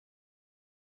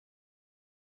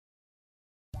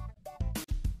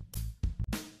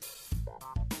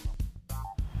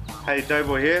Hey,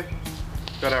 Doughboy here.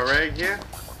 Got our rag here.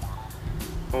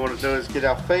 What I want to do is get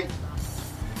our feet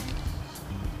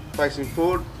facing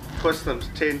forward, twist them to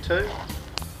 10-2.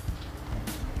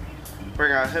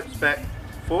 Bring our hips back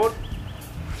forward.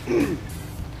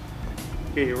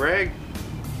 Get your rag.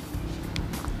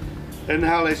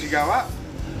 Inhale as you go up.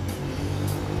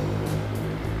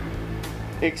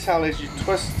 Exhale as you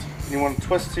twist. You want to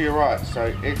twist to your right. So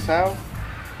exhale.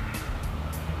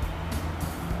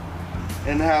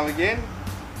 Inhale again.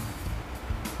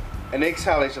 And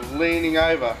exhale as you're leaning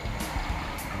over.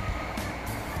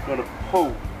 You want to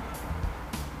pull.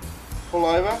 Pull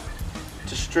over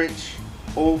to stretch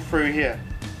all through here.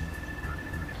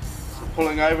 So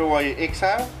pulling over while you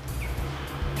exhale.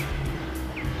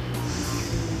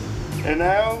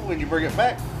 Inhale when you bring it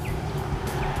back.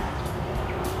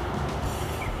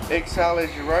 Exhale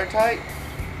as you rotate.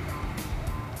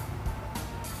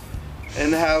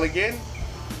 Inhale again.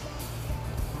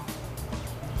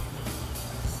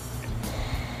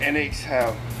 And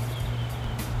exhale.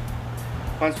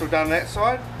 Once we've done that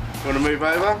side, we're going to move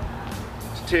over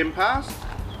to 10 past.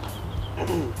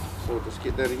 So we'll just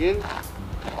get that again.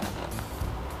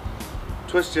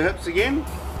 Twist your hips again.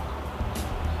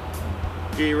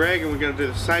 Get your rag and we're going to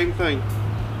do the same thing.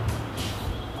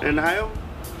 Inhale.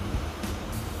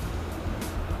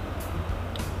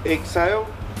 Exhale.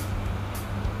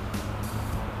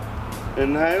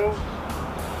 Inhale.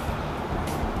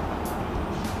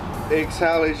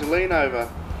 Exhale as you lean over.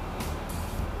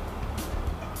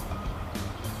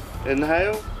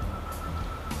 Inhale.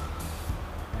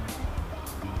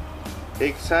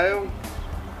 Exhale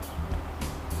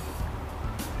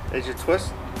as you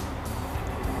twist.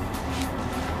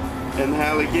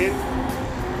 Inhale again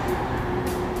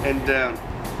and down.